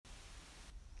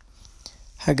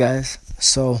Hi guys.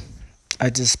 So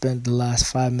I just spent the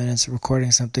last 5 minutes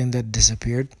recording something that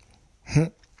disappeared.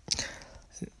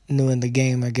 New in the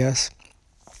game, I guess.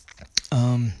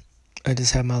 Um, I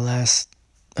just had my last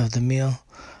of the meal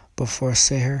before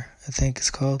Seher, I think it's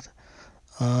called.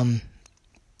 Um,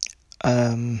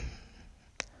 um,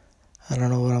 I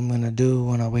don't know what I'm gonna do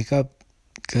when I wake up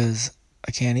because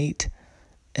I can't eat,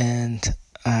 and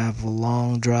I have a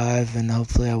long drive, and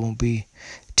hopefully I won't be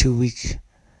too weak.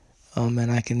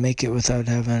 And I can make it without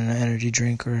having an energy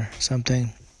drink or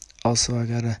something. Also, I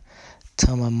gotta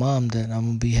tell my mom that I'm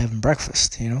gonna be having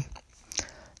breakfast.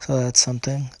 So that's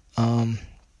something.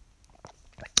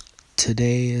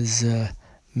 Today is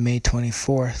May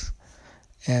 24th,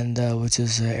 and which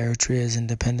is Eritrea's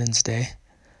Independence Day.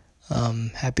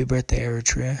 Happy birthday,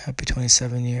 Eritrea! Happy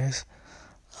 27 years.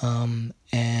 And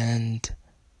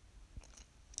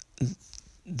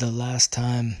the last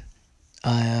time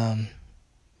I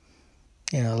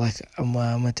when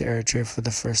I went to Eritrea for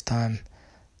the first time,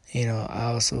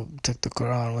 I also took the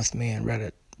Quran with me and read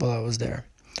it while I was there.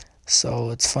 So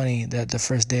it's funny that the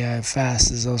first day I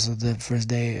fast is also the first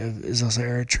day is also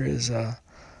Eritrea's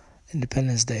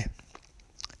Independence Day.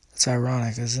 It's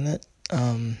ironic, isn't it?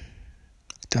 Don't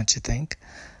you think?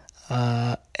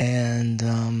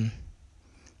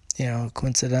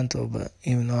 Coincidental, but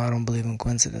even though I don't believe in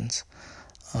coincidence,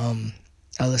 I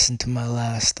listened to my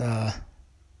last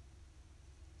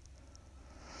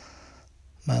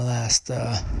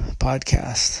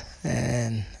podcast,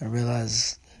 and I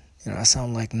realized, I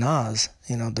sound like Nas,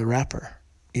 the rapper.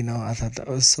 I thought that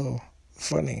was so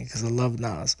funny because I love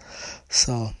Nas.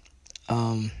 So,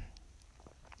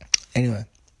 anyway,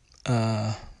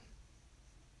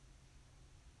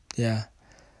 yeah,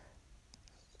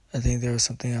 I think there was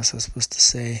something else I was supposed to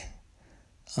say.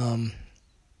 I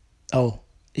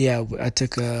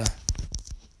took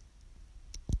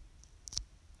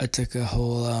a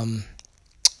whole,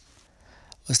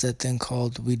 what's that thing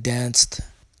called? We danced.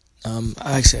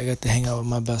 I got to hang out with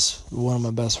one of my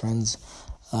best friends,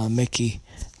 Mickey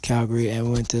Calgary, and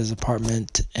we went to his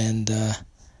apartment, and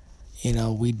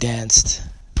we danced,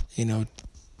 to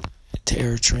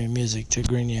Eritrean music, to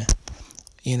Grinya,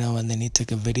 and then he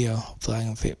took a video. Hopefully I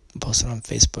can post it on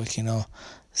Facebook.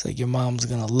 It's like, your mom's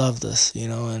gonna love this,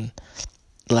 and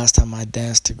the last time I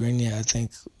danced to Grinya, I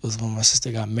think, was when my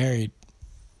sister got married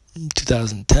in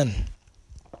 2010.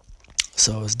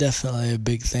 So it was definitely a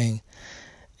big thing.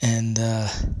 And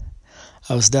I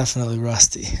was definitely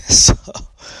rusty, so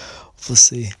we'll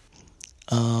see.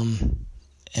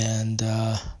 And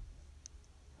I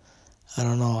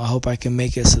don't know. I hope I can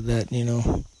make it so that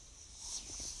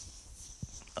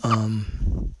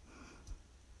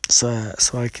so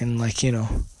I can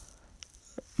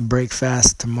break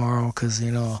fast tomorrow, because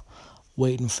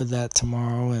waiting for that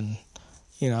tomorrow, and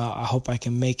I hope I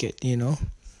can make it.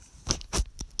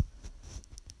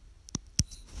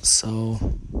 So.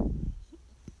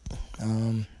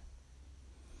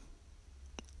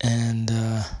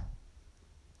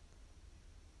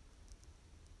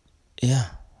 Yeah,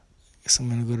 I guess I'm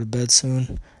gonna go to bed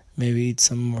soon. Maybe eat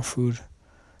some more food.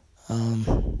 I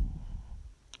don't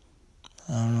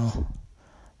know.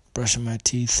 Brushing my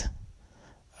teeth.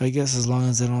 I guess as long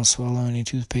as I don't swallow any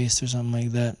toothpaste or something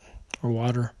like that, or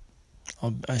water,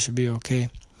 I should be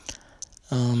okay.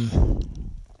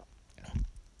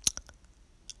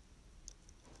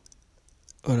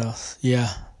 What else?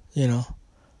 Yeah, let's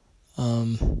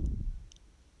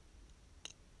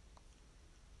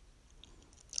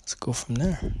go from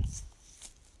there.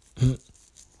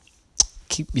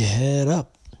 Keep your head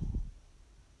up.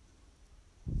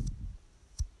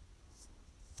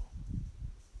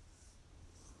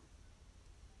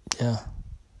 Yeah.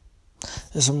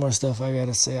 There's some more stuff I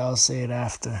gotta say. I'll say it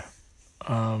after.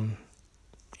 In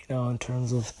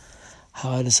terms of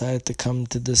how I decided to come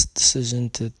to this decision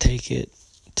to take it,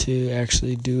 to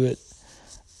actually do it.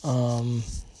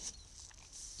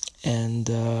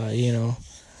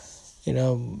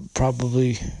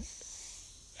 Probably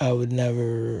I would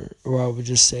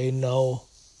just say no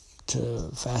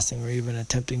to fasting or even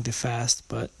attempting to fast,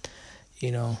 but,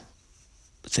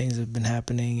 things have been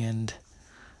happening, and,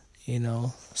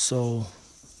 so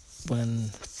when,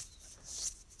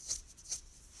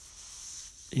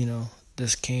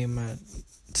 this came, I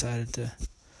decided to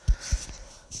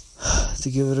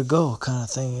give it a go, kind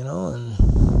of thing, and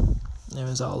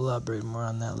anyways, I'll elaborate more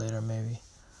on that later, maybe.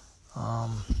 I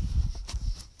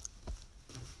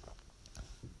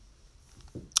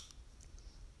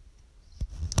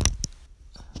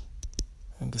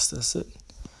guess that's it.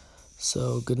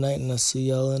 So, good night, and I'll see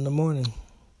y'all in the morning.